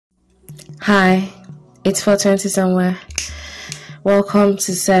Hi, it's 4:20 somewhere. Welcome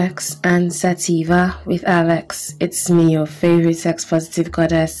to Sex and Sativa with Alex. It's me, your favorite sex positive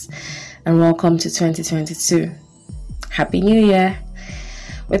goddess, and welcome to 2022. Happy New Year!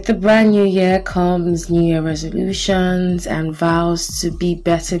 With the brand new year comes New Year resolutions and vows to be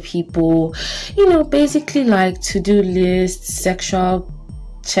better people. Basically like to-do lists, sexual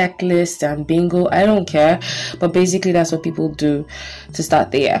checklist and bingo. I don't care, but basically that's what people do to start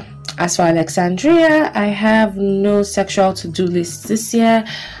the year. As for Alexandria, I have no sexual to-do lists this year.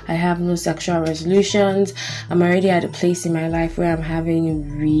 I have no sexual resolutions. I'm already at a place in my life where I'm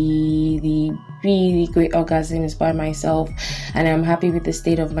having really great orgasms by myself, and I'm happy with the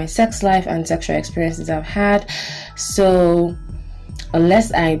state of my sex life and sexual experiences I've had. So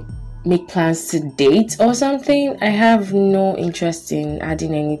unless I make plans to date or something, I have no interest in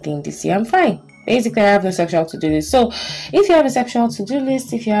adding anything this year. I'm fine. Basically, I have no sexual to-do list. So if you have a sexual to-do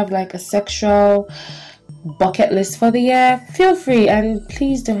list, if you have like a sexual bucket list for the year, feel free, and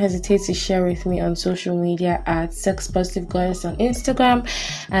please don't hesitate to share with me on social media at Sex Positive Goddess on Instagram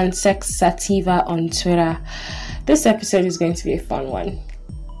and Sex Sativa on Twitter. This episode is going to be a fun one.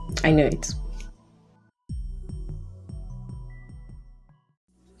 I know it.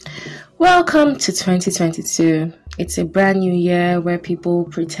 Welcome to 2022. It's a brand new year where people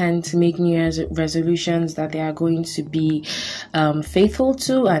pretend to make New Year's resolutions that they are going to be faithful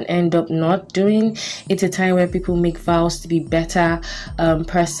to and end up not doing. It's a time where people make vows to be better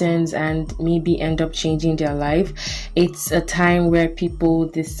persons and maybe end up changing their life. It's a time where people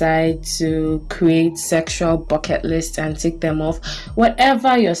decide to create sexual bucket lists and tick them off.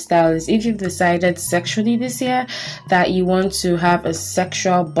 Whatever your style is, if you've decided sexually this year that you want to have a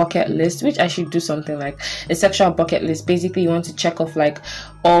sexual bucket list, which I should do something like a sexual bucket list. Basically, you want to check off like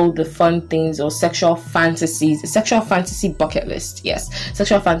all the fun things or sexual fantasies. A sexual fantasy bucket list. Yes,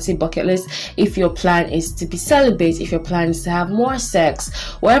 sexual fantasy bucket list. If your plan is to be celibate, if your plan is to have more sex,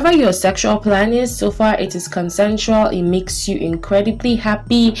 whatever your sexual plan is, so far it is consensual. It makes you incredibly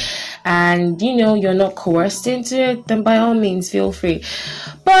happy, and you're not coerced into it, then by all means feel free.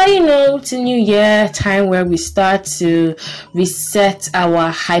 But it's a new year, time where we start to reset our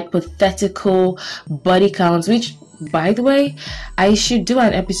hypothetical body counts, which, by the way, I should do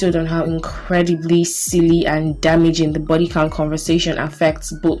an episode on how incredibly silly and damaging the body count conversation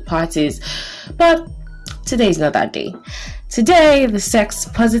affects both parties. But today is not that day. Today, the sex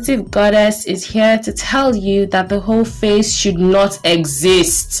positive goddess is here to tell you that the whole face should not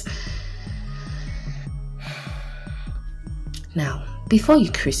exist. Now, before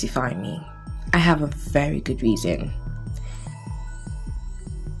you crucify me, I have a very good reason.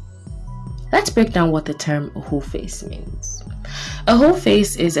 Let's break down what the term a whole face means. A whole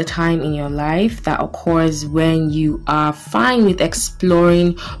face is a time in your life that occurs when you are fine with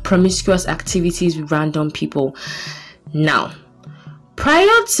exploring promiscuous activities with random people. Now, prior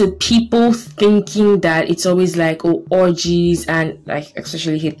to people thinking that it's always like orgies, and I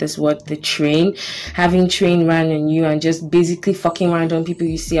especially hate this word, having train ran on you and just basically fucking random people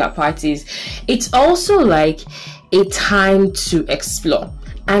you see at parties, it's also like a time to explore.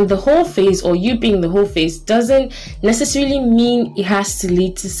 And the whole face, or you being the whole face, doesn't necessarily mean it has to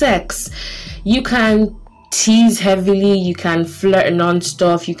lead to sex. You can tease heavily, you can flirt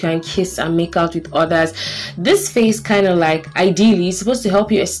non-stop, you can kiss and make out with others. This phase kind of like ideally is supposed to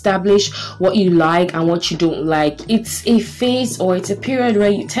help you establish what you like and what you don't like. It's a phase, or it's a period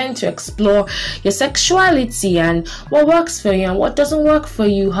where you tend to explore your sexuality and what works for you and what doesn't work for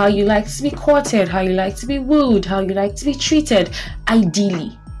you, how you like to be courted, how you like to be wooed, how you like to be treated,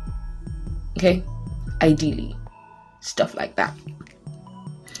 ideally. Okay? Ideally. Stuff like that.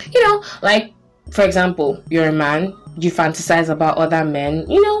 Like, for example, you're a man, you fantasize about other men,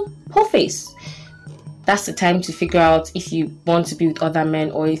 whole face. That's the time to figure out if you want to be with other men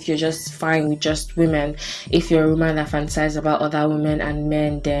or if you're just fine with just women. If you're a woman that fantasizes about other women and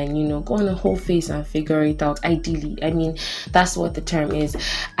men, then, go on a whole face and figure it out. Ideally. I mean, that's what the term is.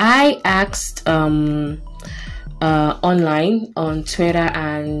 I asked, online on Twitter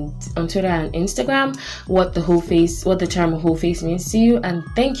and Instagram what the term whole face means to you, and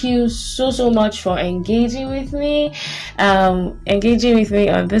thank you so much for engaging with me on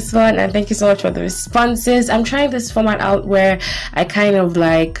this one, and thank you so much for the responses. I'm trying this format out where I kind of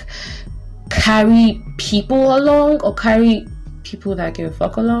like carry people along, or carry people that give a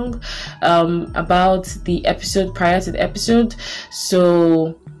fuck along about the episode prior to the episode,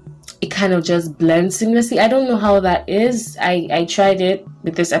 so it kind of just blends seamlessly. I don't know how that is. I tried it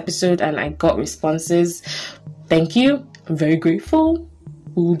with this episode and I got responses. Thank you. I'm very grateful.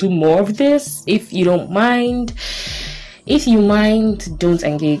 We'll do more of this if you don't mind. If you mind, don't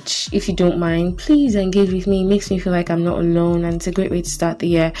engage. If you don't mind, please engage with me. It makes me feel like I'm not alone, and it's a great way to start the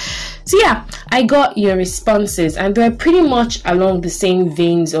year. So yeah, I got your responses, and they're pretty much along the same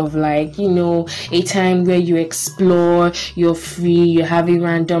veins of like, you know, a time where you explore, you're free, you're having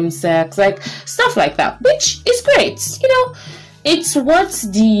random sex, like stuff like that, which is great. You know, it's what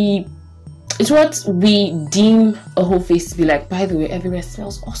we deem a whole face to be like. By the way, everywhere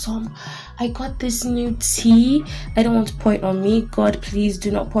smells awesome. I got this new tea. I don't want to point on me. God, please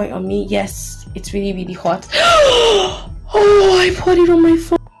do not point on me. Yes, it's really, really hot. Oh, I poured it on my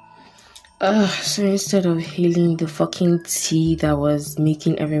phone. So instead of hailing the fucking tea that was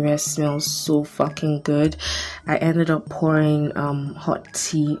making everywhere smell so fucking good, I ended up pouring hot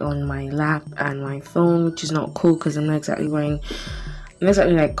tea on my lap and my phone, which is not cool because I'm not exactly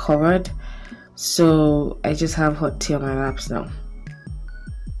like covered. So I just have hot tea on my laps now.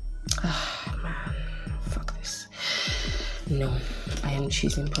 Man, fuck this. No, I am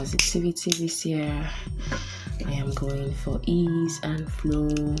choosing positivity this year. I am going for ease and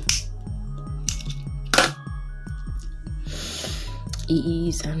flow.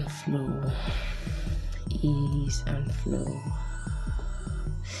 Ease and flow. Ease and flow.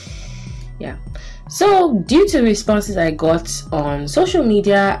 Yeah. So due to responses I got on social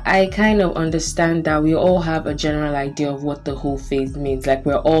media, I kind of understand that we all have a general idea of what the whole phase means. Like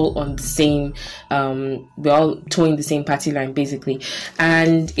we're all on the same, we're all towing the same party line basically.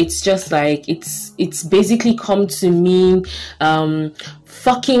 And it's just like, it's basically come to mean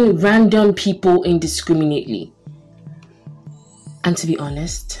fucking random people indiscriminately. And to be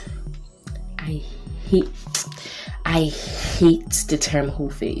honest, I hate the term whole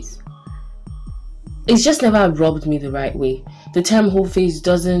phase. It's just never rubbed me the right way. The term whole phase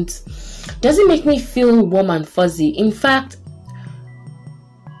doesn't make me feel warm and fuzzy. In fact,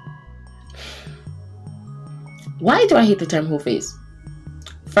 why do I hate the term whole phase?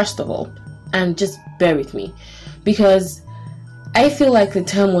 First of all, and just bear with me, because I feel like the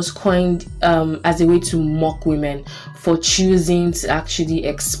term was coined as a way to mock women for choosing to actually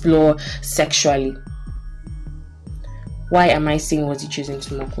explore sexually. Why am I saying was he choosing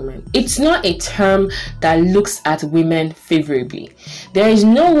to mock women? It's not a term that looks at women favorably. There is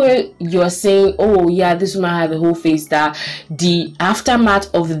no way you're saying, oh yeah, this woman had the whole face, that the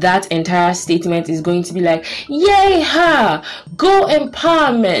aftermath of that entire statement is going to be like, yay her, go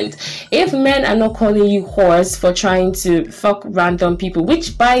empowerment. If men are not calling you whores for trying to fuck random people,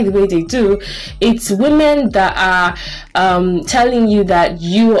 which by the way they do, it's women that are telling you that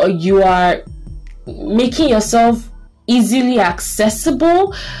you are making yourself easily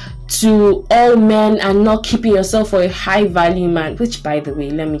accessible to all men and not keeping yourself for a high value man, which by the way,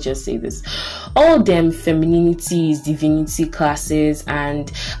 let me just say this, all them femininities, divinity classes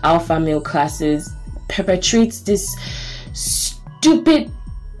and alpha male classes perpetrates this stupid,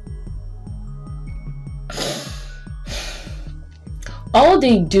 all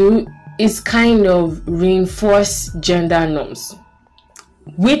they do is kind of reinforce gender norms,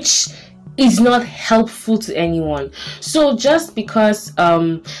 which is not helpful to anyone. So just because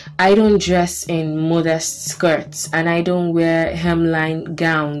I don't dress in modest skirts and I don't wear hemline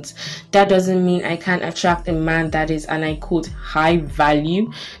gowns, that doesn't mean I can't attract a man that is, and I quote, high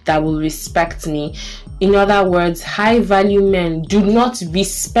value, that will respect me. In other words, high value men do not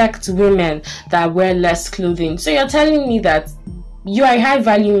respect women that wear less clothing. So you're telling me that you are a high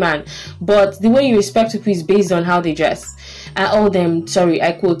value man, but the way you respect people is based on how they dress. And all them, sorry,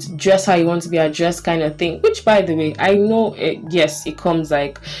 I quote, dress how you want to be addressed kind of thing. Which, by the way, I know, yes, it comes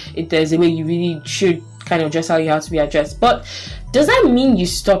like, there's a way you really should kind of dress how you have to be addressed. But does that mean you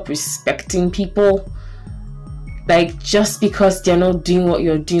stop respecting people? Like, just because they're not doing what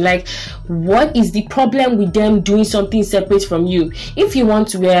you're doing? Like, what is the problem with them doing something separate from you? If you want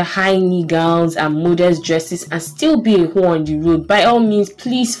to wear high knee gowns and modest dresses and still be a whore on the road, by all means,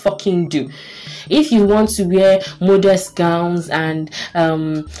 please fucking do. If you want to wear modest gowns and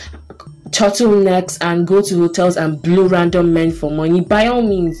turtlenecks and go to hotels and blow random men for money, by all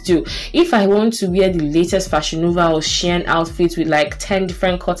means do. If I want to wear the latest Fashion Nova or Shein outfits with like 10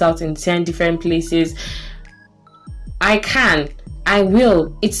 different cutouts in 10 different places, I can, I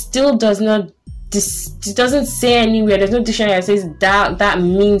will. It still does not, it doesn't say anywhere, there's no dictionary that says that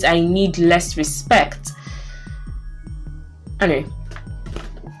means I need less respect. Anyway,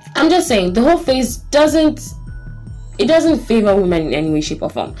 I'm just saying, the whole phase doesn't favor women in any way, shape or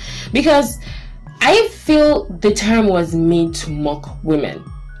form, because I feel the term was made to mock women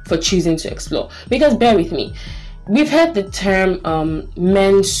for choosing to explore. Because bear with me, we've heard the term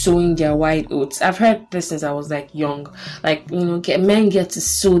men sowing their white oats. I've heard this since I was like young, like, you know, men get to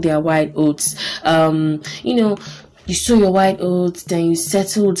sow their white oats. You know, you sow your white oats, then you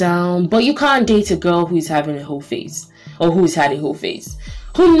settle down, but you can't date a girl who is having a whole phase or who's had a whole phase.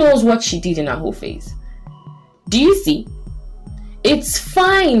 Who knows what she did in her whole phase? Do you see? It's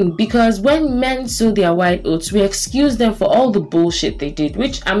fine, because when men sow their white oats, we excuse them for all the bullshit they did,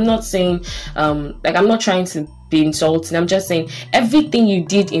 which I'm not saying, I'm not trying to be insulting. I'm just saying everything you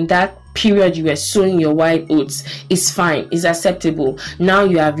did in that period you were sowing your white oats is fine, is acceptable. Now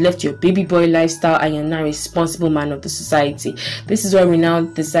you have left your baby boy lifestyle and you're now a responsible man of the society. This is where we now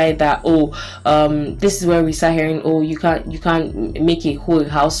decide that, this is where we start hearing, you can't make a whole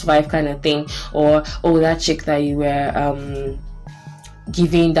housewife kind of thing, or that chick that you were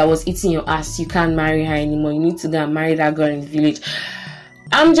giving that was eating your ass, you can't marry her anymore, you need to go and marry that girl in the village.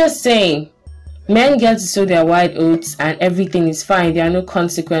 I'm just saying, men get to sow their white oats and everything is fine. There are no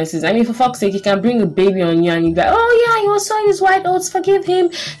consequences. I mean, for fuck's sake, he can bring a baby on you and you'll be like, oh yeah, he was sowing his white oats, forgive him.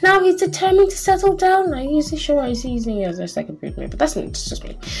 Now he's determined to settle down. Are you sure? Is he using it as a second period? But that's just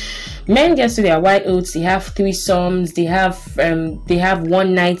me. Men get to their white oats, they have threesomes, they have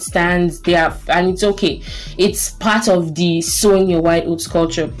one night stands, and it's okay. It's part of the sowing your white oats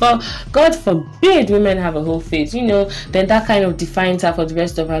culture. But God forbid women have a whole phase, then that kind of defines her for the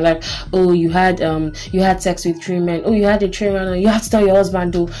rest of her life. Oh, you had sex with 3 men. Oh, you had a 3 men. You have to tell your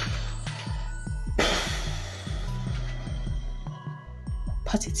husband though.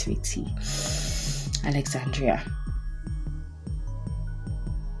 Positivity, Alexandria.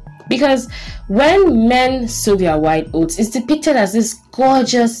 Because when men sow their white oats, it's depicted as this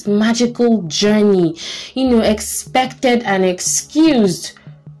gorgeous, magical journey, expected and excused.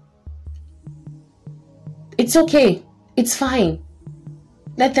 It's okay. It's fine.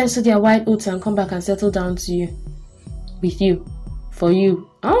 Let them sow their white oats and come back and settle down to you. With you. For you.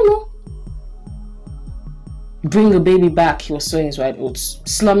 I don't know. Bring a baby back, he was sowing his white oats.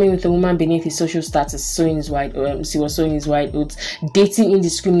 Slumming with a woman beneath his social status, sowing his white oats. He was sowing his white oats. Dating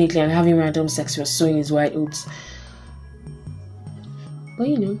indiscriminately and having random sex, he was sowing his white oats. But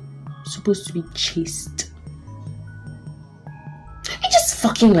supposed to be chaste. It just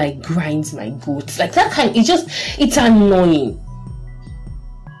fucking grinds my goats. That kind, it's annoying.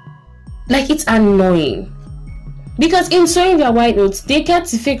 It's annoying. Because in sowing their white oats, they get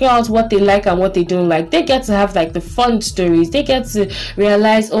to figure out what they like and what they don't like. They get to have the fun stories. They get to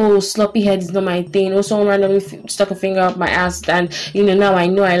realize, sloppy head is not my thing. Someone randomly stuck a finger up my ass and now I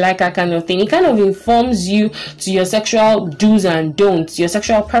know I like that kind of thing. It kind of informs you to your sexual do's and don'ts, your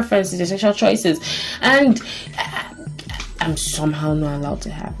sexual preferences, your sexual choices. And I'm somehow not allowed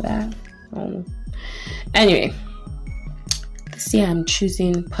to have that. I don't know. Anyway. Yeah, I'm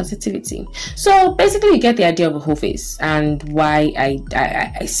choosing positivity. So basically you get the idea of a whole face and why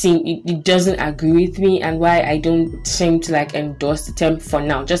I see it doesn't agree with me and why I don't seem to endorse the term for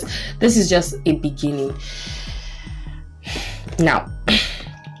now. This is just a beginning. Now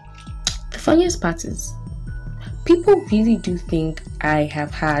the funniest part is people really do think I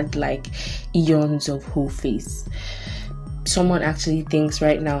have had eons of whole face. Someone actually thinks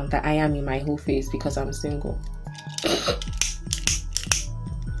right now that I am in my whole face because I'm single.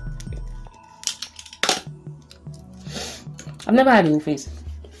 I've never had a whole face.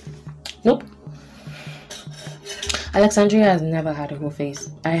 Nope. Alexandria has never had a whole face.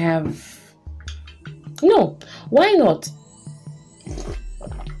 I have. No. Why not?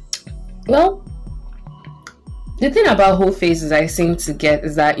 Well, the thing about whole faces I seem to get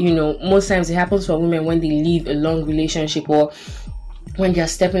is that, most times it happens for women when they leave a long relationship or when they're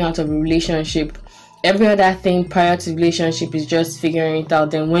stepping out of a relationship. Every other thing prior to the relationship is just figuring it out.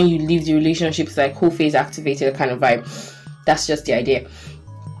 Then when you leave the relationship, it's whole face activated kind of vibe. That's just the idea.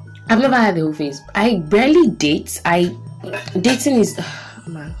 I've never had the whole face. I rarely date. Dating is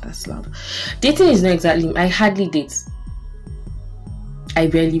man, that's loud. Dating is not exactly. I hardly date. I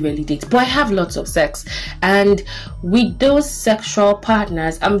rarely date, but I have lots of sex, and with those sexual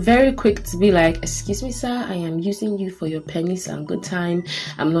partners, I'm very quick to be like, excuse me, sir, I am using you for your penis and good time.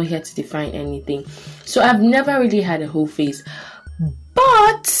 I'm not here to define anything. So I've never really had a whole face,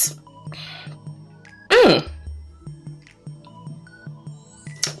 but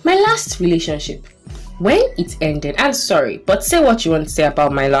my last relationship, when it ended, I'm sorry, but say what you want to say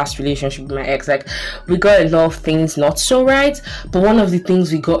about my last relationship with my ex. We got a lot of things not so right, but one of the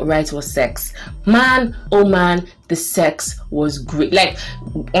things we got right was sex. Man, oh man, the sex was great.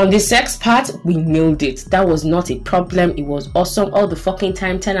 On the sex part, we nailed it. That was not a problem. It was awesome all the fucking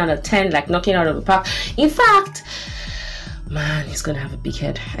time. 10 out of 10, knocking out of the park. In fact, man, he's gonna have a big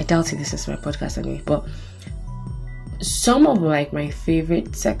head. I doubt it. This is my podcast anyway, but some of like my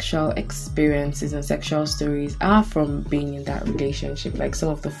favorite sexual experiences and sexual stories are from being in that relationship. Like some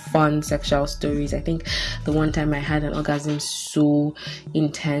of the fun sexual stories. I think the one time I had an orgasm so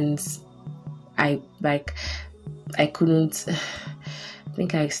intense, I couldn't. I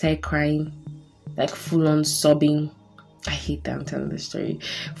think I started crying, like full on sobbing. I hate that I'm telling the story.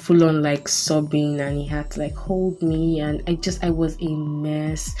 Full on like sobbing, and he had to like hold me, and I was a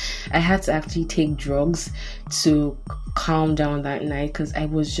mess. I had to actually take drugs to calm down that night because I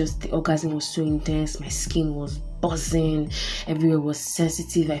was just, the orgasm was so intense. My skin was buzzing, everywhere was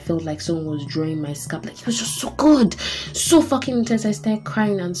sensitive. I felt like someone was drawing my scalp. Like, it was just so good, so fucking intense. I started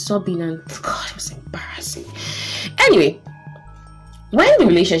crying and sobbing, and God, it was embarrassing. Anyway, when the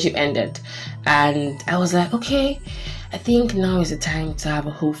relationship ended, and I was like, okay, I think now is the time to have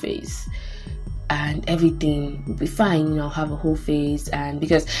a whole phase and everything will be fine. I'll have a whole phase. And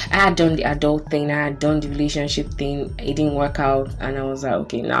because I had done the adult thing, I had done the relationship thing, it didn't work out, and I was like,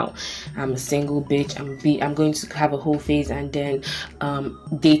 okay, now I'm a single bitch, I'm going to have a whole phase and then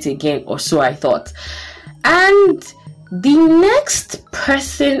date again, or so I thought. And the next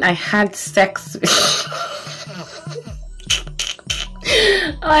person I had sex with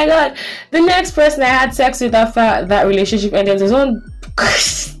oh my god, the next person I had sex with after that relationship ended was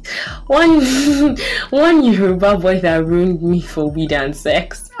one Yoruba boy that ruined me for weed and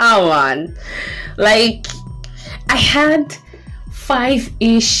sex. Oh man, like I had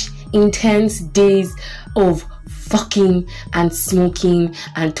 5-ish intense days of fucking and smoking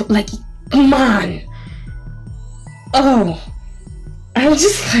and like, man, oh, I'm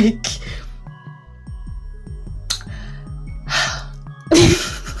just like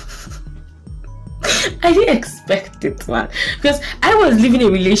I didn't expect it, man, because I was living a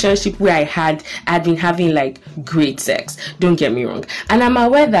relationship where I had been having like great sex, don't get me wrong, and I'm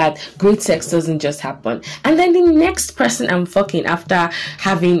aware that great sex doesn't just happen. And then the next person I'm fucking after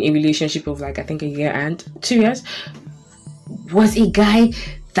having a relationship of like, I think a year and 2 years, was a guy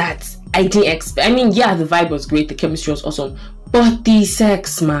that I didn't expect. I mean, yeah, the vibe was great, the chemistry was awesome, but the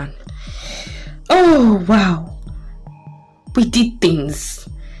sex, man, oh wow, we did things.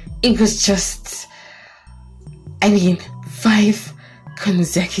 It was just, I mean, 5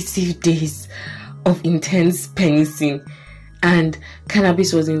 consecutive days of intense penicillin, and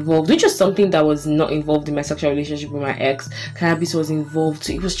cannabis was involved, which was something that was not involved in my sexual relationship with my ex. Cannabis was involved,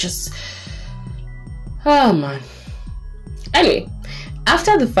 so it was just, oh man. Anyway,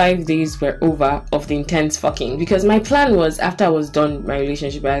 after the 5 days were over of the intense fucking, because my plan was, after I was done my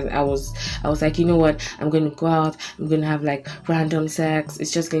relationship, I was like, you know what, I'm going to go out, I'm going to have like random sex,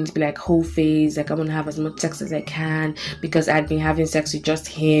 it's just going to be like whole phase, like I'm going to have as much sex as I can, because I'd been having sex with just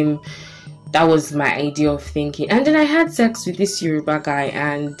him. That was my idea of thinking. And then I had sex with this Yoruba guy,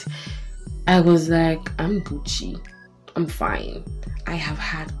 and I was like, I'm Gucci, I'm fine. I have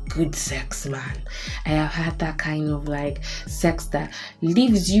had good sex, man. I have had that kind of like sex that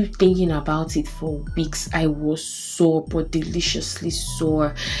leaves you thinking about it for weeks. I was sore, but deliciously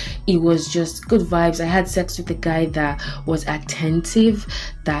sore. It was just good vibes. I had sex with a guy that was attentive,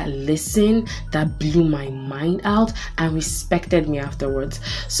 that listened, that blew my mind out, and respected me afterwards.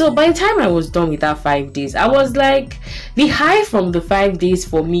 So by the time I was done with that 5 days, I was like, the high from the 5 days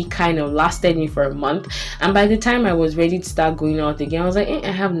for me kind of lasted me for a month. And by the time I was ready to start going out again, I was like,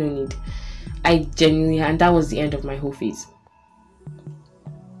 I have no need. I genuinely, and that was the end of my whole phase.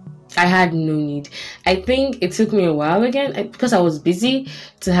 I had no need. I think it took me a while again because I was busy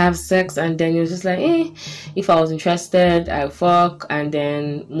to have sex, and then it was just like, if I was interested, I fuck and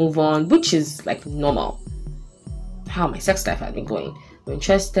then move on, which is like normal. How my sex life had been going. We're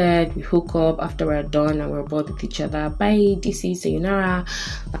interested, we hook up, after we're done and we're bored with each other, bye, this is sayonara,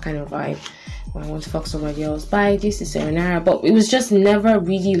 that kind of vibe. When I want to fuck somebody else, bye, this is sayonara. But it was just never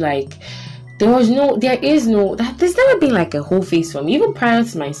really like, there's never been like a whole phase for me. Even prior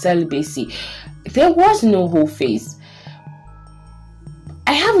to my celibacy, there was no whole phase.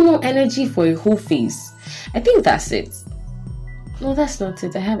 I have no energy for a whole phase. I think that's it. No, that's not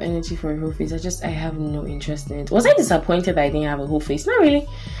it. I have energy for a whole phase. I have no interest in it. Was I disappointed that I didn't have a whole phase? Not really.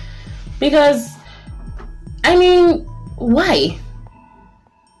 Because, I mean, why?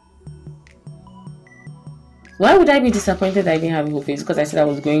 Why would I be disappointed that I didn't have a whole phase? Because I said I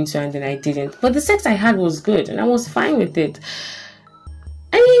was going to and then I didn't. But the sex I had was good and I was fine with it.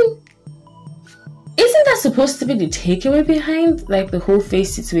 I mean, isn't that supposed to be the takeaway behind like the whole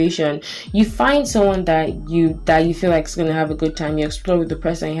phase situation? You find someone that you feel like is gonna have a good time, you explore with the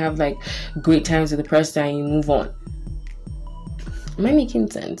person, you have like great times with the person, and you move on. Am I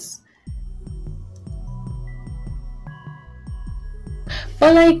making sense?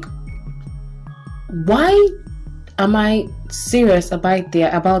 But like, why Am I serious about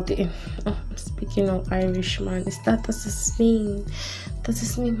the speaking of Irish, man, does this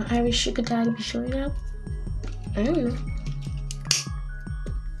mean my Irish sugar daddy be showing up? I don't know.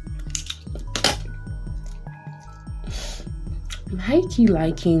 I'm high-key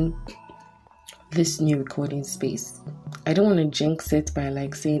liking this new recording space. I don't want to jinx it by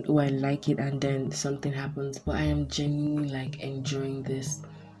like saying, oh, I like it, and then something happens, but I am genuinely like enjoying this.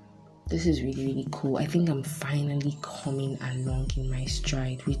 This is really, really cool. I think I'm finally coming along in my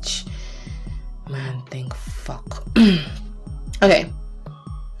stride, which, man, thank fuck. Okay.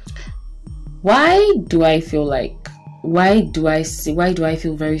 Why do I feel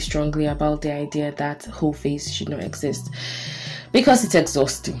very strongly about the idea that whole face should not exist? Because it's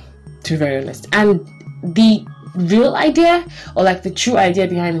exhausting, to be very honest. And the real idea, or like the true idea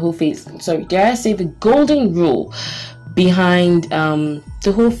behind the whole face, dare I say the golden rule behind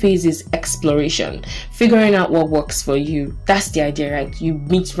the whole phase is exploration, figuring out what works for you. That's the idea, right? You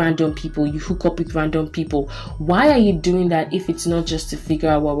meet random people, you hook up with random people. Why are you doing that if it's not just to figure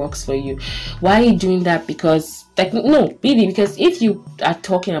out what works for you? Why are you doing that? Because because if you are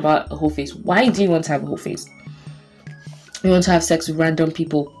talking about a whole phase, why do you want to have a whole phase? You want to have sex with random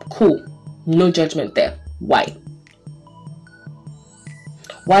people, cool, no judgment there. Why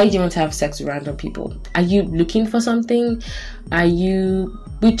do you want to have sex with random people? Are you looking for something?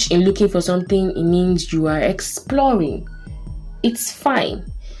 Which in looking for something, it means you are exploring. It's fine.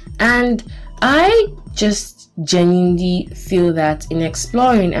 And I just genuinely feel that in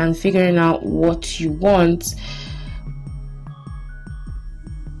exploring and figuring out what you want,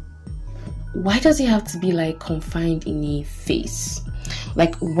 why does it have to be like confined in a face?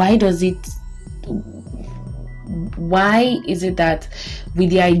 Like, why is it that with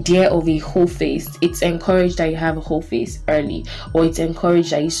the idea of a whole face, it's encouraged that you have a whole face early, or it's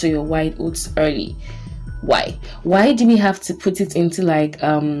encouraged that you sow your white oats early? Why do we have to put it into like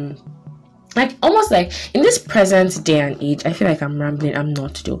almost like in this present day and age? I feel like I'm rambling. I'm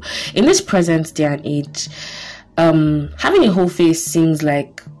not though. In this present day and age, having a whole face seems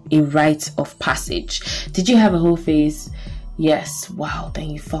like a rite of passage. Did you have a whole face? Yes. Wow,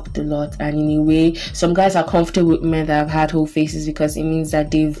 then you fucked a lot. And in a way, some guys are comfortable with men that have had whole faces because it means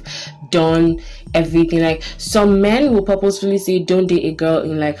that they've done everything. Like, some men will purposefully say don't date a girl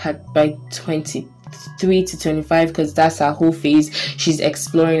in like her by 23 to 25 because that's her whole phase. She's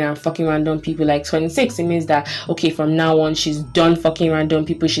exploring and fucking random people. Like 26, it means that okay, from now on she's done fucking random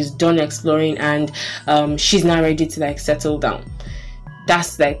people, she's done exploring, and she's not ready to like settle down.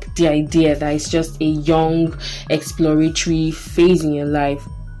 That's like the idea that it's just a young exploratory phase in your life.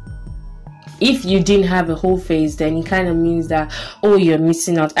 If you didn't have a whole phase, then it kind of means that, oh, you're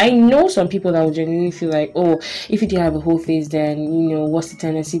missing out. I know some people that would genuinely feel like, oh, if you didn't have a whole phase, then, you know, what's the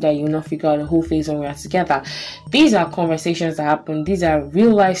tendency that you'll not figure out a whole phase when we're together? These are conversations that happen. These are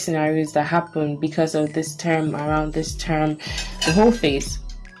real life scenarios that happen because of this term, the whole phase.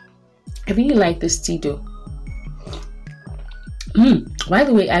 I really like this tea though. By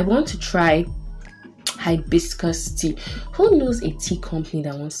the way, I want to try hibiscus tea. Who knows a tea company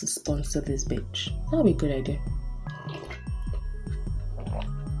that wants to sponsor this bitch? That would be a good idea.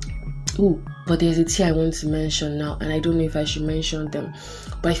 Oh, but there's a tea I want to mention now, and I don't know if I should mention them,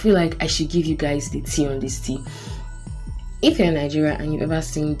 but I feel like I should give you guys the tea on this tea. If you're in Nigeria and you've ever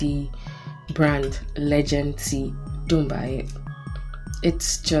seen the brand Legend Tea, don't buy it.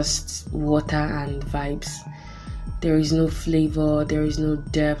 It's just water and vibes. There is no flavor, there is no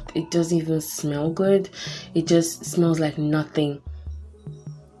depth. It doesn't even smell good. It just smells like nothing.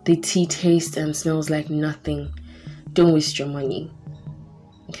 The tea tastes and smells like nothing. Don't waste your money.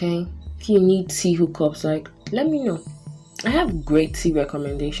 Okay? If you need tea hookups, like, let me know. I have great tea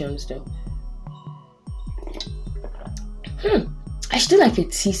recommendations though. I should do like a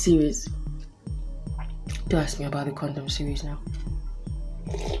tea series. Don't ask me about the condom series now.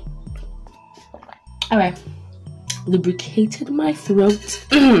 Alright. Lubricated my throat.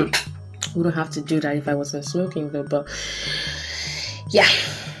 We don't have to do that if I wasn't smoking though, but yeah.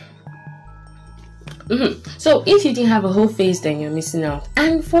 So if you didn't have a whole face, then you're missing out.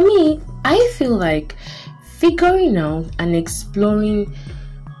 And for me, I feel like figuring out and exploring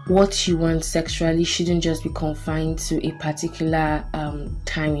what you want sexually shouldn't just be confined to a particular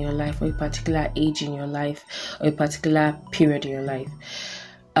time in your life, or a particular age in your life, or a particular period in your life.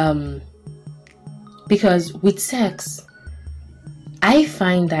 Because with sex, I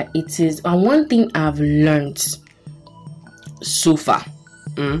find that it is, and one thing I've learned so far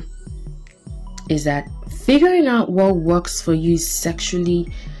is that figuring out what works for you sexually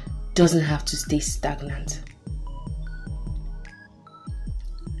doesn't have to stay stagnant.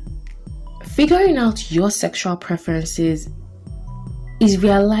 Figuring out your sexual preferences is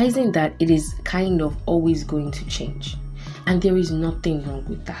realizing that it is kind of always going to change. And there is nothing wrong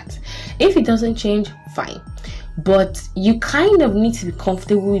with that. If it doesn't change, fine. But you kind of need to be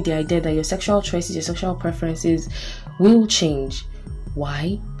comfortable with the idea that your sexual choices, your sexual preferences will change.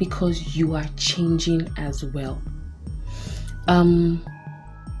 Why? Because you are changing as well.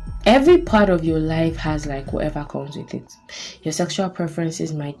 Every part of your life has like whatever comes with it. Your sexual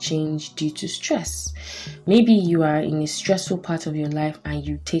preferences might change due to stress. Maybe you are in a stressful part of your life and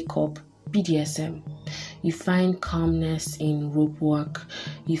you take up BDSM. You find calmness in rope work.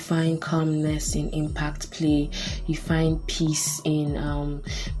 You find calmness in impact play. You find peace in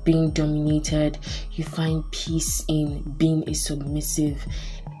being dominated. You find peace in being a submissive.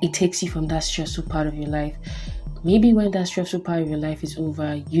 It takes you from that stressful part of your life. Maybe when that stressful part of your life is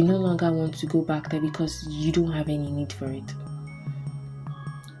over, you no longer want to go back there because you don't have any need for it.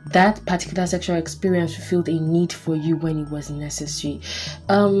 That particular sexual experience fulfilled a need for you when it was necessary.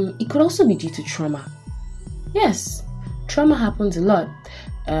 It could also be due to trauma. Yes, trauma happens a lot.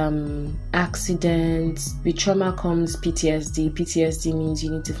 Accidents. With trauma comes PTSD. PTSD means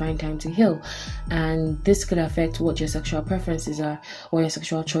you need to find time to heal, and this could affect what your sexual preferences are or your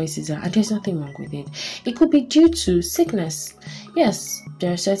sexual choices are, and there's nothing wrong with it. It could be due to sickness. Yes,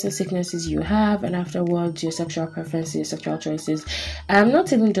 there are certain sicknesses you have, and afterwards your sexual preferences, your sexual choices. I'm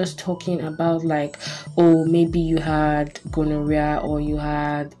not even just talking about like, oh, maybe you had gonorrhea or you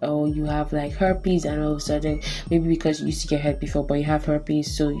have like herpes, and all of a sudden maybe because you used to get head before but you have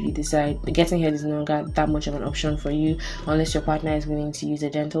herpes, so you decide getting head is no longer that much of an option for you unless your partner is willing to use a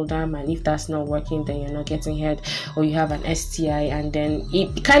dental dam, and if that's not working then you're not getting head, or you have an STI, and then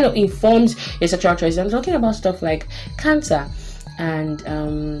it kind of informs your sexual choices. I'm talking about stuff like cancer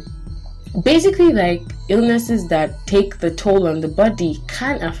and basically like illnesses that take the toll on the body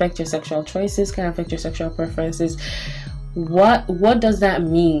can affect your sexual choices, can affect your sexual preferences. What does that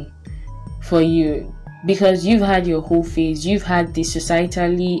mean for you? Because you've had your whole phase, you've had the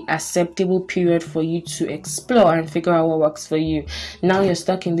societally acceptable period for you to explore and figure out what works for you. Now you're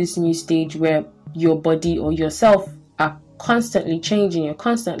stuck in this new stage where your body or yourself are constantly changing, you're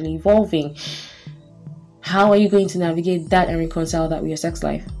constantly evolving. How are you going to navigate that and reconcile that with your sex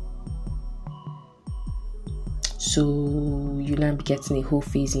life? So you now be getting a whole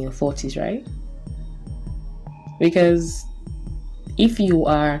phase in your 40s, right? Because if you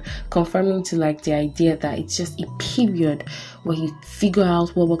are conforming to like the idea that it's just a period where you figure out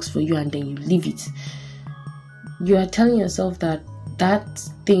what works for you and then you leave it, you are telling yourself that that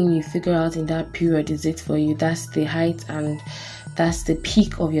thing you figure out in that period is it for you. That's the height and that's the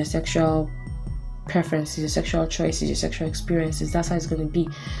peak of your sexual preferences, your sexual choices, your sexual experiences. That's how it's going to be.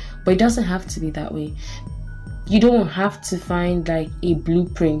 But it doesn't have to be that way. You don't have to find like a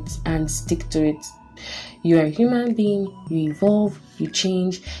blueprint and stick to it. You are a human being, you evolve, you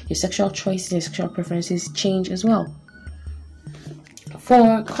change, your sexual choices, your sexual preferences change as well.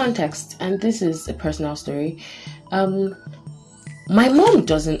 For context, and this is a personal story, my mom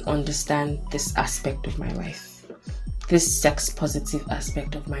doesn't understand this aspect of my life. This sex positive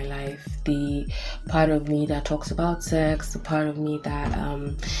aspect of my life, the part of me that talks about sex, the part of me that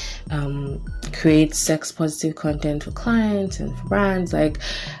creates sex positive content for clients and for brands. Like,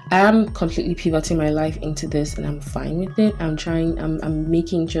 I'm completely pivoting my life into this and I'm fine with it. I'm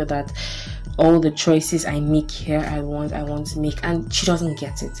making sure that all the choices I make here, I want to make, and she doesn't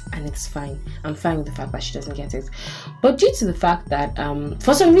get it, and it's fine. I'm fine with the fact that she doesn't get it. But due to the fact that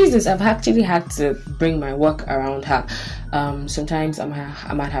for some reasons I've actually had to bring my work around her. Sometimes I'm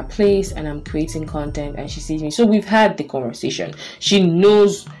at her place and I'm creating content and she sees me. So we've had the conversation. She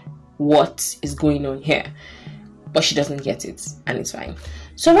knows what is going on here, but she doesn't get it, and it's fine.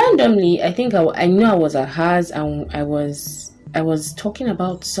 So randomly, I think I knew I was at hers, and I was talking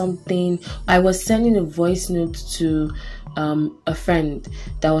about something. I was sending a voice note to a friend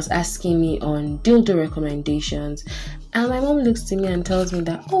that was asking me on dildo recommendations, and my mom looks to me and tells me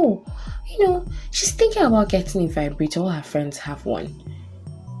that, oh, she's thinking about getting a vibrator. All her friends have one.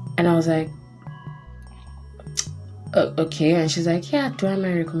 And I was like, okay. And she's like, yeah, do I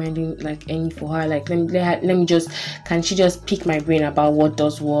mind recommending like any for her? Like, can she just pick my brain about what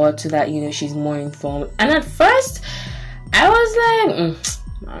does what, so that she's more informed? And at first I was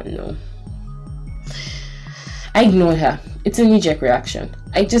like, no. I ignored her. It's a knee-jerk reaction.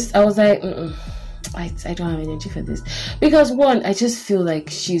 I was like, I don't have energy for this. Because one, I just feel like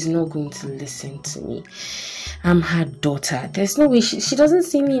she's not going to listen to me. I'm her daughter. There's no way she doesn't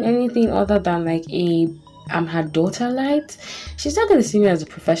see me in anything other than like I'm her daughter light. She's not going to see me as a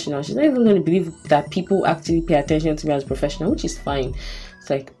professional. She's not even going to believe that people actually pay attention to me as a professional, which is fine. It's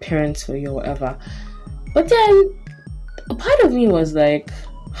like parents for you or whatever. But then a part of me was like,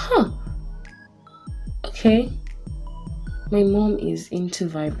 okay, my mom is into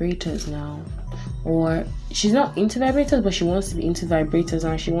vibrators now. Or she's not into vibrators, but she wants to be into vibrators,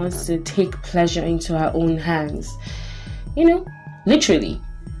 and she wants to take pleasure into her own hands. Literally.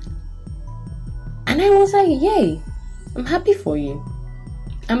 And I was like, yay, I'm happy for you.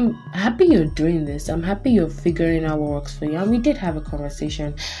 I'm happy you're doing this. I'm happy you're figuring out what works for you. And we did have a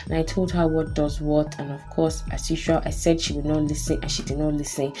conversation, and I told her what does what. And of course, as usual, I said she would not listen, and she did not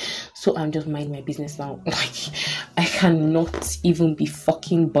listen. So I'm just minding my business now. Like, I cannot even be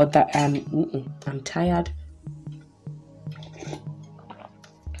fucking bothered. I'm tired.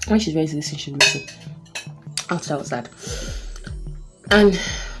 When she's ready to listen, she'll listen. After that was that. And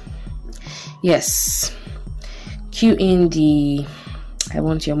yes, cue in the I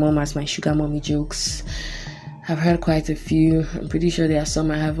want your mom as my sugar mommy jokes. I've heard quite a few. I'm pretty sure there are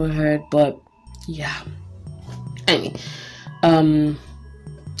some I haven't heard, but yeah. Anyway,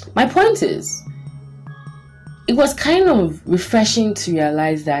 my point is, it was kind of refreshing to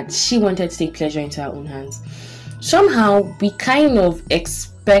realize that she wanted to take pleasure into her own hands. Somehow, we kind of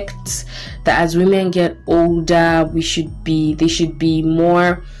expect that as women get older, they should be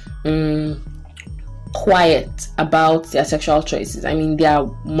more quiet about their sexual choices. I mean, they are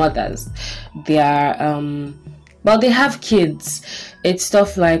mothers, they are well, they have kids. It's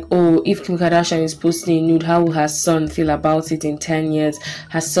stuff like, oh, if Kim Kardashian is posting a nude, how will her son feel about it in 10 years?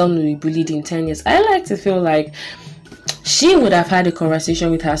 Her son will be bullied in 10 years. I like to feel like she would have had a conversation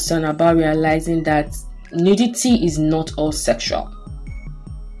with her son about realizing that nudity is not all sexual.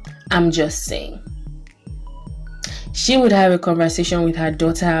 I'm just saying. She would have a conversation with her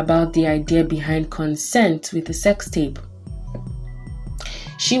daughter about the idea behind consent with a sex tape.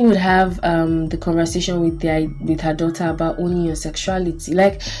 She would have the conversation with her daughter about owning your sexuality.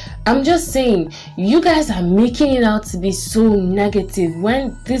 Like, I'm just saying, you guys are making it out to be so negative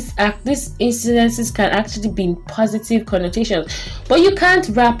when these incidences can actually be in positive connotations. But you can't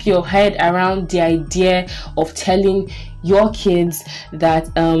wrap your head around the idea of telling your kids that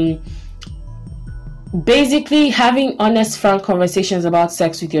basically having honest, frank conversations about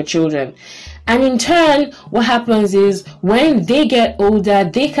sex with your children. And in turn, what happens is when they get older,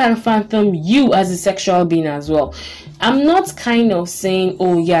 they can fathom you as a sexual being as well. I'm not kind of saying,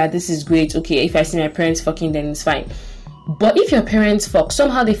 oh yeah, this is great. Okay, if I see my parents fucking, then it's fine. But if your parents fuck,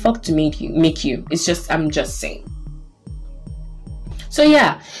 somehow they fuck to make you. It's just, I'm just saying. So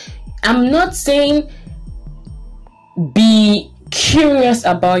yeah, I'm not saying be curious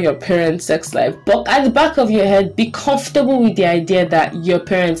about your parents' sex life, but at the back of your head, be comfortable with the idea that your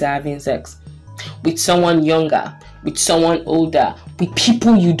parents are having sex with someone younger, with someone older, with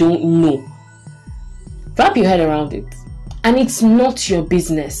people you don't know. Wrap your head around it. And it's not your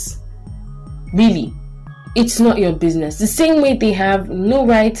business. Really. It's not your business. The same way they have no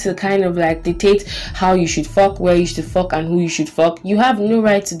right to kind of like dictate how you should fuck, where you should fuck, and who you should fuck, you have no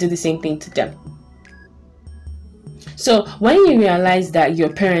right to do the same thing to them. So when you realize that your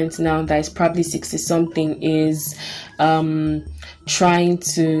parents now that is probably 60 something is trying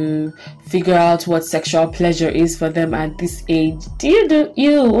to figure out what sexual pleasure is for them at this age, do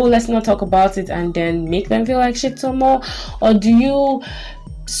you let's not talk about it and then make them feel like shit some more? Or do you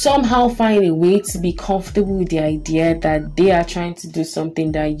somehow find a way to be comfortable with the idea that they are trying to do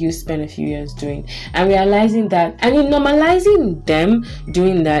something that you spent a few years doing, and realizing that, and in normalizing them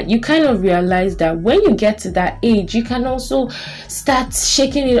doing that, you kind of realize that when you get to that age, you can also start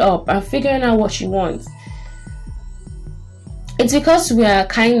shaking it up and figuring out what you want. It's because we are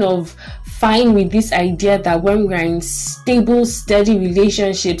kind of fine with this idea that when we're in stable, steady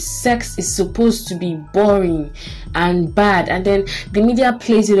relationships, sex is supposed to be boring and bad, and then the media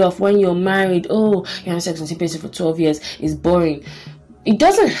plays it off when you're married. Oh, you're on sex with a person for 12 years is boring. It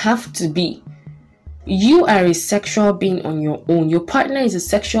doesn't have to be. You are a sexual being on your own. Your partner is a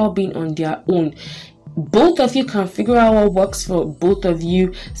sexual being on their own. Both of you can figure out what works for both of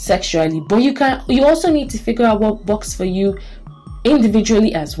you sexually, but you also need to figure out what works for you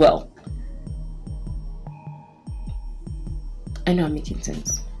individually as well. I know I'm making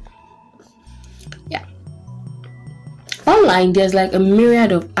sense. Yeah. Online, there's like a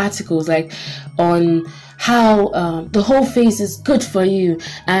myriad of articles like on how the whole face is good for you.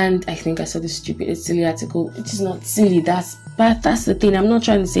 And I think I saw this stupid, silly article. It is not silly. That's the thing. I'm not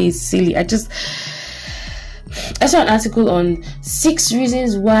trying to say it's silly. I saw an article on 6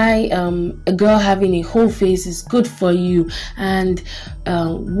 reasons why a girl having a whole face is good for you, and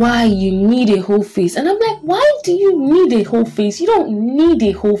why you need a whole face. And I'm like, why do you need a whole face? You don't need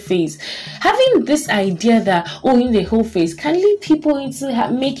a whole face. Having this idea that, oh, you need a whole face can lead people into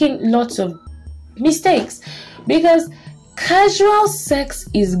making lots of mistakes, because casual sex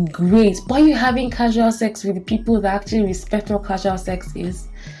is great, but you having casual sex with the people that actually respect what casual sex is.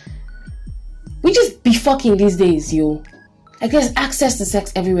 We just be fucking these days, yo. I guess access to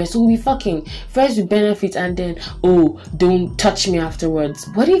sex everywhere, so we'll be fucking friends with benefits, and then, oh, don't touch me afterwards.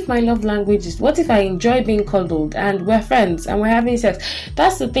 What if my love language is, what if I enjoy being cuddled and we're friends and we're having sex?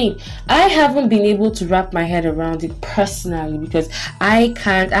 That's the thing. I haven't been able to wrap my head around it personally, because I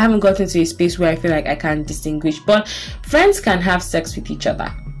haven't gotten to a space where I feel like I can distinguish. But friends can have sex with each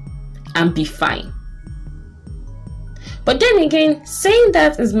other and be fine. But then again, saying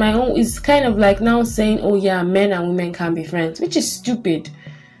that is kind of like now saying, oh yeah, men and women can be friends, which is stupid.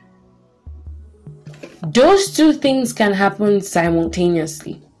 Those two things can happen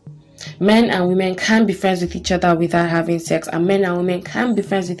simultaneously. Men and women can be friends with each other without having sex, and men and women can be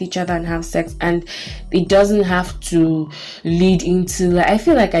friends with each other and have sex, and it doesn't have to lead into, like, I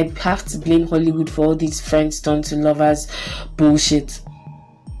feel like I have to blame Hollywood for all these friends turned to lovers bullshit.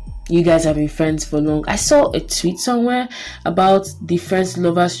 You guys have been friends for long. I saw a tweet somewhere about the friends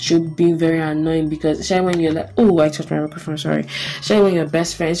lovers trope being very annoying, because especially when you're like, oh, I touched my microphone, sorry. Especially when you're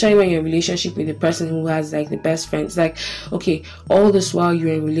best friends, especially when you're in a relationship with the person who has like the best friends. Like, okay, all this while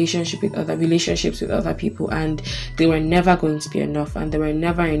you're in relationships with other people, and they were never going to be enough, and they were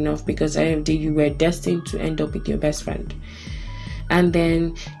never enough, because at the end of the day you were destined to end up with your best friend. And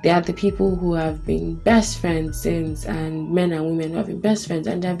then there are the people who have been best friends since, and men and women who have been best friends,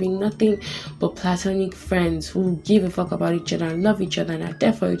 and there have been nothing but platonic friends who give a fuck about each other and love each other and are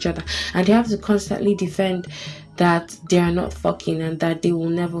there for each other, and they have to constantly defend that they are not fucking and that they will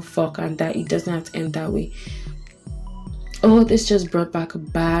never fuck and that it doesn't have to end that way. Oh, this just brought back a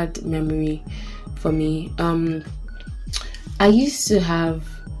bad memory for me. I used to have,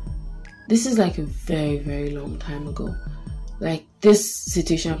 this is like a very, very long time ago. Like, this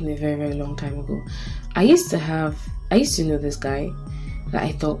situation happened a very, very long time ago. I used to know this guy that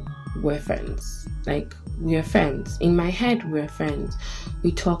I thought were friends. Like, we were friends. In my head, we were friends.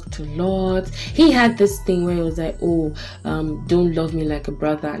 We talked a lot. He had this thing where he was like, oh, don't love me like a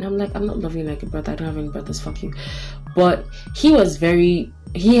brother. And I'm like, I'm not loving you like a brother. I don't have any brothers, fuck you. But he was very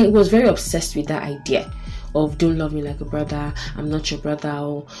obsessed with that idea of don't love me like a brother, I'm not your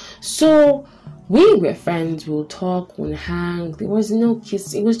brother. So we were friends, we'll talk, we'll hang. There was no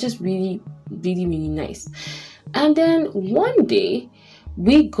kiss. It was just really, really, really nice. And then one day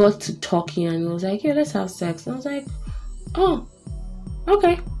we got to talking, and he was like, yeah, let's have sex. And I was like, oh,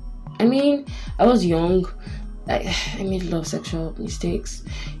 okay. I mean, I was young. I made a lot of sexual mistakes.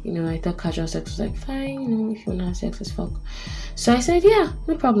 I thought casual sex was like, fine, if you want to have sex, let's fuck. So I said, yeah,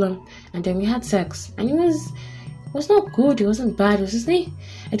 no problem. And then we had sex. And it was not good. It wasn't bad. It was just, I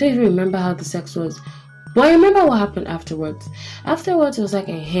don't even remember how the sex was. But I remember what happened afterwards. Afterwards, it was like,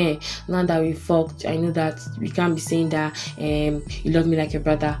 hey, now that we fucked, I know that we can't be saying that you love me like your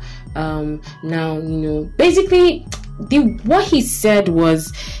brother. Now, basically, what he said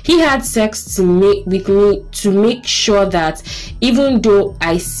was he had sex with me to make sure that even though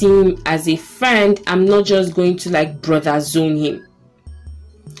I see him as a friend, I'm not just going to like brother zone him.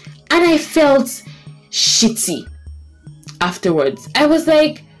 And I felt shitty afterwards. I was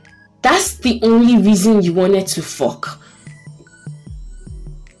like, that's the only reason you wanted to fuck?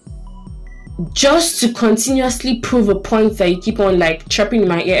 Just to continuously prove a point that you keep on like chirping in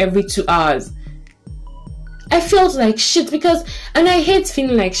my ear every 2 hours. I felt like shit and I hate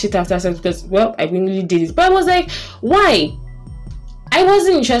feeling like shit after sex because, well, I really did it. But I was like, why? I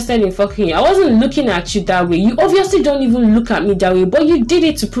wasn't interested in fucking you. I wasn't looking at you that way. You obviously don't even look at me that way, but you did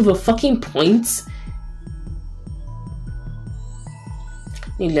it to prove a fucking point.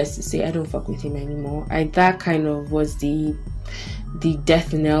 Needless to say, I don't fuck with him anymore. That kind of was the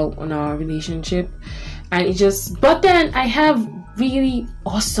death knell on our relationship. And but then I have really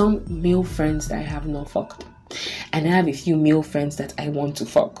awesome male friends that I have not fucked. And I have a few male friends that I want to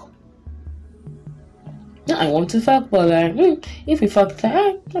fuck. Not I want to fuck, but like, if we fuck, it's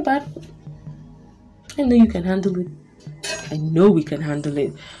like, not bad. I know you can handle it. I know we can handle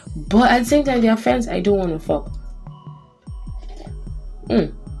it. But at the same time, they are friends I don't want to fuck.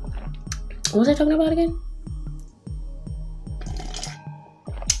 What was I talking about again?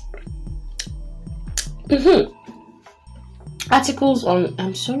 Articles on,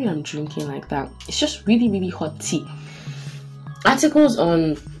 I'm sorry I'm drinking like that. It's just really, really hot tea. Articles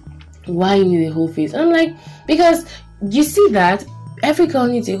on Why you need a whole face? And I'm like, because you see that every girl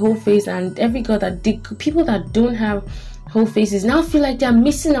needs a whole face, and every girl people that don't have whole faces now feel like they're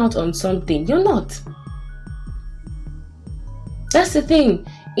missing out on something. You're not. That's the thing.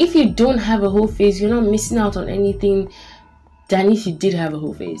 If you don't have a whole face, you're not missing out on anything than if you did have a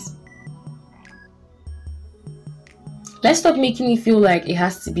whole face. Let's stop making it feel like it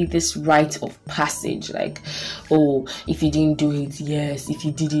has to be this rite of passage. Like, oh, if you didn't do it, yes. If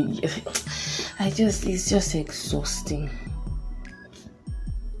you did it, yes. It's just exhausting.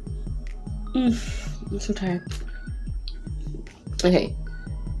 I'm so tired. Okay.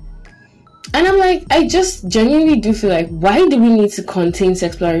 And I'm like, I just genuinely do feel like, why do we need to contain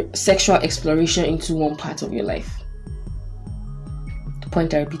sexual exploration into one part of your life? The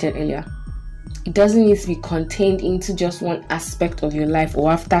point I repeated earlier. It doesn't need to be contained into just one aspect of your life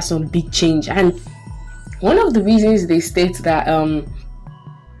or after some big change. And one of the reasons they state that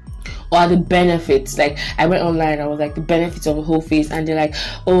or the benefits, like I went online, I was like, the benefits of a whole face, and they're like,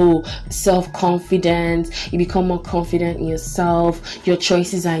 oh, self-confidence, you become more confident in yourself, your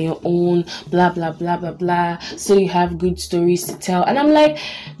choices are your own, blah blah blah blah blah, so you have good stories to tell. And I'm like,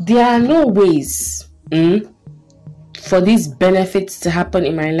 there are no ways for these benefits to happen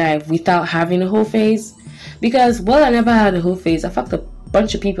in my life without having a whole face. Because, well, I never had a whole face. I fucked a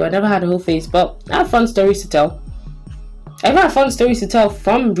bunch of people. I never had a whole face, but I have fun stories to tell. I've had fun stories to tell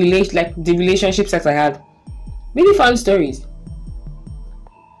from the relationship sex I had. Really fun stories.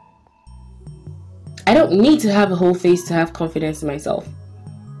 I don't need to have a whole face to have confidence in myself.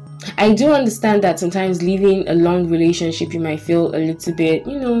 I do understand that sometimes leaving a long relationship, you might feel a little bit,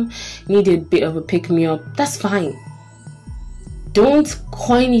 need a bit of a pick-me-up. That's fine. Don't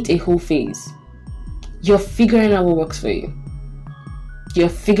coin it a whole face. You're figuring out what works for you. You're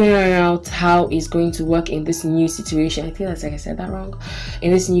figuring out how it's going to work in this new situation. I feel like I said that wrong.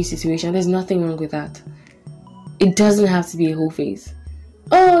 In this new situation, there's nothing wrong with that. It doesn't have to be a whole face.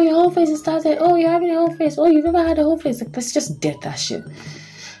 Oh, your whole face is started. Oh, you're having a whole face. Oh, you've never had a whole face. Like, let's just dead that shit.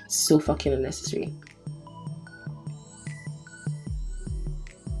 It's so fucking unnecessary.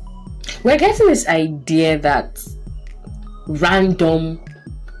 We're getting this idea that random,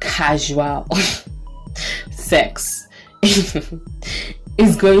 casual sex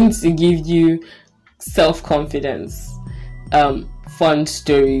is going to give you self-confidence, fun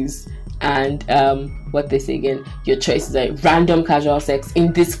stories, and what they say again, your choices are random casual sex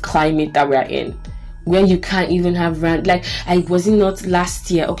in this climate that we're in, where you can't even have was it not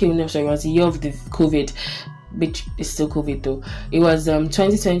last year? Okay, no, sorry, it was the year of the COVID, which is still COVID though. It was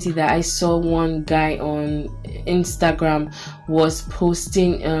 2020 that I saw one guy on Instagram was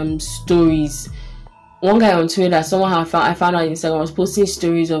posting stories. One guy on Twitter, I found out on Instagram, was posting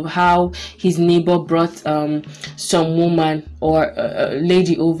stories of how his neighbor brought some woman or a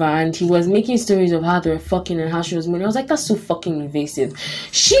lady over, and he was making stories of how they were fucking and how she was moaning. I was like, that's so fucking invasive.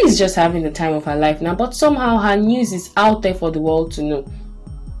 She's just having the time of her life now, but somehow her news is out there for the world to know.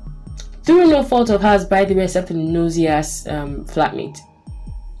 Through no fault of hers, by the way, except a nosy ass flatmate.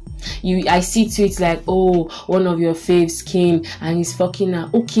 I see tweets like, oh, one of your faves came and he's fucking her.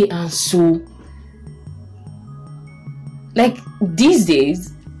 Okay, and so. Like, these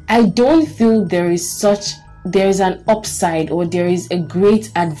days, I don't feel there is an upside or there is a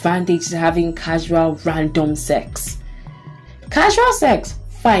great advantage to having casual, random sex. Casual sex,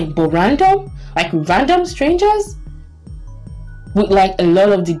 fine, but random? Like random strangers? With like a lot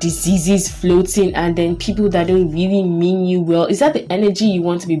of the diseases floating, and then people that don't really mean you well. Is that the energy you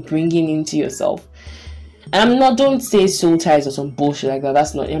want to be bringing into yourself? And don't say soul ties or some bullshit like that.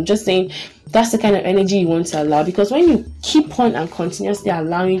 That's not it. I'm just saying that's the kind of energy you want to allow, because when you keep on and continuously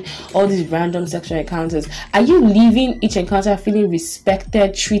allowing all these random sexual encounters, are you leaving each encounter feeling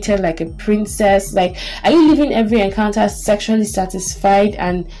respected, treated like a princess? Like, are you leaving every encounter sexually satisfied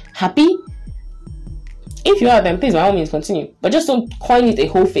and happy? If you are, then please, by all means, continue. But just don't coin it a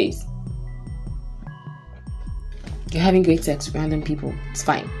whole face. You're having great sex with random people. It's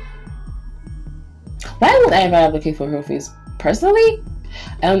fine. Why would I ever advocate for a whole face? Personally,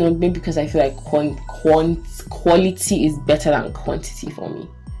 I don't know. Maybe because I feel like quality is better than quantity for me.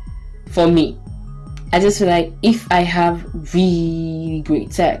 For me, I just feel like if I have really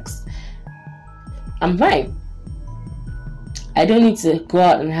great sex, I'm fine. I don't need to go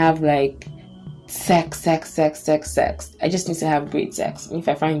out and have like sex. I just need to have great sex. And if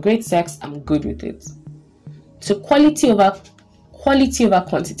I find great sex, I'm good with it. So quality over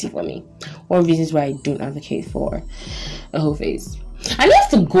quantity for me. One reasons why I don't advocate for a whole face. And if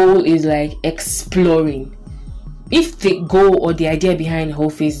the goal is like exploring, if the goal or the idea behind a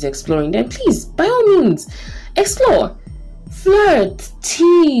whole face is exploring, then please, by all means, explore. flirt,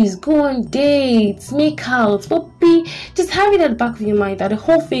 tease, go on dates, make out, but just have it at the back of your mind that the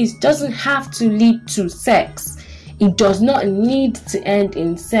whole phase doesn't have to lead to sex. It does not need to end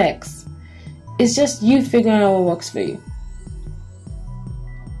in sex. It's just you figuring out what works for you.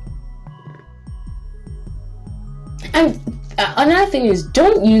 And another thing is,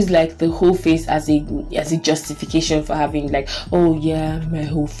 don't use like the whole face as a justification for having like, oh yeah, my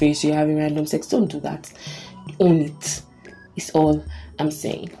whole face, you're having random sex. Don't do that. Own it. It's all I'm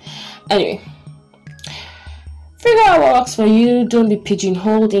saying. Anyway, figure out what works for you. Don't be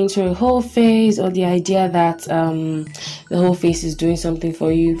pigeonholed into a whole face or the idea that the whole face is doing something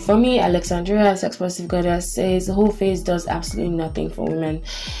for you. For me, Alexandria, Sex Positive Goddess, says the whole face does absolutely nothing for women.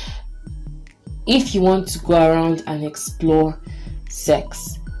 If you want to go around and explore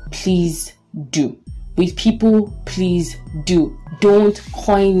sex, please do. With people, please do. Don't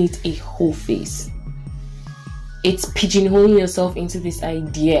coin it a whole face. It's pigeonholing yourself into this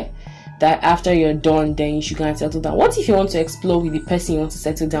idea that after you're done, then you should go and settle down. What if you want to explore with the person you want to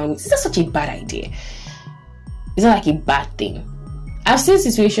settle down with? Is that such a bad idea? It's not like a bad thing. I've seen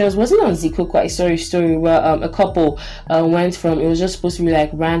situations, wasn't on Zico quite a story where a couple went from, it was just supposed to be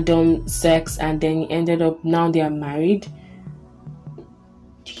like random sex, and then it ended up, now they are married.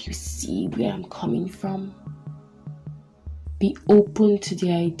 Do you see where I'm coming from? Be open to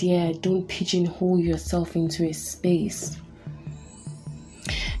the idea. Don't pigeonhole yourself into a space.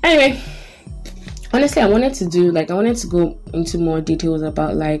 Anyway, honestly, I wanted to go into more details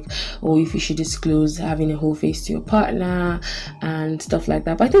about like, if you should disclose having a whole face to your partner and stuff like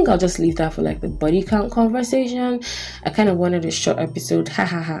that. But I think I'll just leave that for like the body count conversation. I kind of wanted a short episode.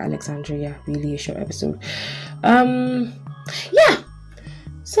 Alexandria, really a short episode. Yeah.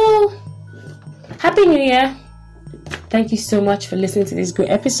 So, Happy New Year. Thank you so much for listening to this great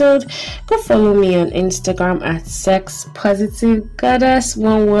episode. Go follow me on Instagram at Sex Positive Goddess,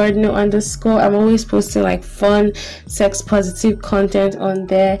 one word, no underscore. I'm always posting like fun sex positive content on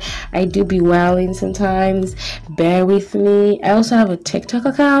there. I do be wilding sometimes. Bear with me. I also have a TikTok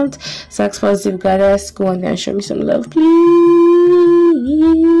account, Sex Positive Goddess. Go on there and show me some love, please.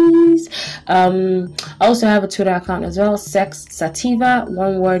 I also have a Twitter account as well, Sex Sativa,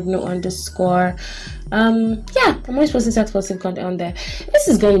 one word, no underscore. Yeah, I'm always posting sex positive content on there. This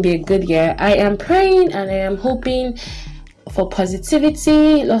is going to be a good year. I am praying and I am hoping for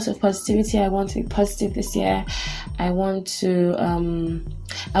positivity, lots of positivity. I want to be positive this year. I want to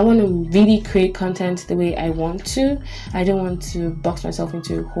really create content the way I want to. I don't want to box myself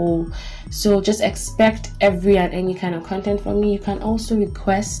into a hole. So just expect every and any kind of content from me. You can also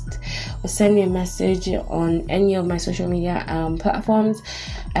request or send me a message on any of my social media platforms.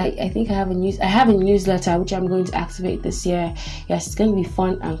 I think I have a newsletter which I'm going to activate this year. Yes, it's going to be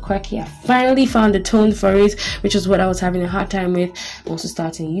fun and quirky. I finally found the tone for it, which is what I was having a hard time with. I'm also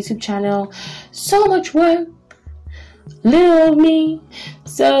starting a YouTube channel. So much work. Little old me.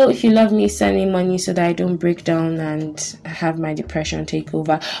 So if you love me, send me money so that I don't break down and have my depression take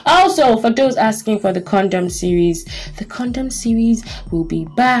over. Also, for those asking for the condom series will be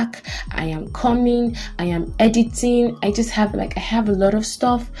back. I am coming. I am editing. I have a lot of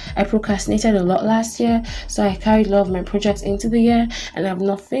stuff. I procrastinated a lot last year, so I carried a lot of my projects into the year and I've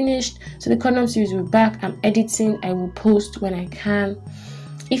not finished. So the condom series will be back. I'm editing. I will post when I can.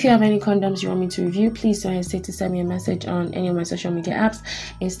 If you have any condoms you want me to review, please don't hesitate to send me a message on any of my social media apps.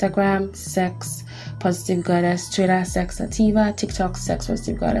 Instagram, Sex Positive Goddess. Twitter, Sex Sativa. TikTok, Sex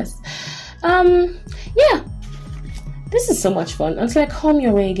Positive Goddess. Yeah. This is so much fun. Until I come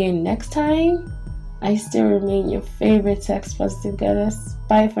your way again next time, I still remain your favorite Sex Positive Goddess.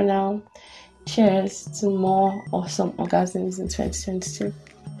 Bye for now. Cheers to more awesome orgasms in 2022.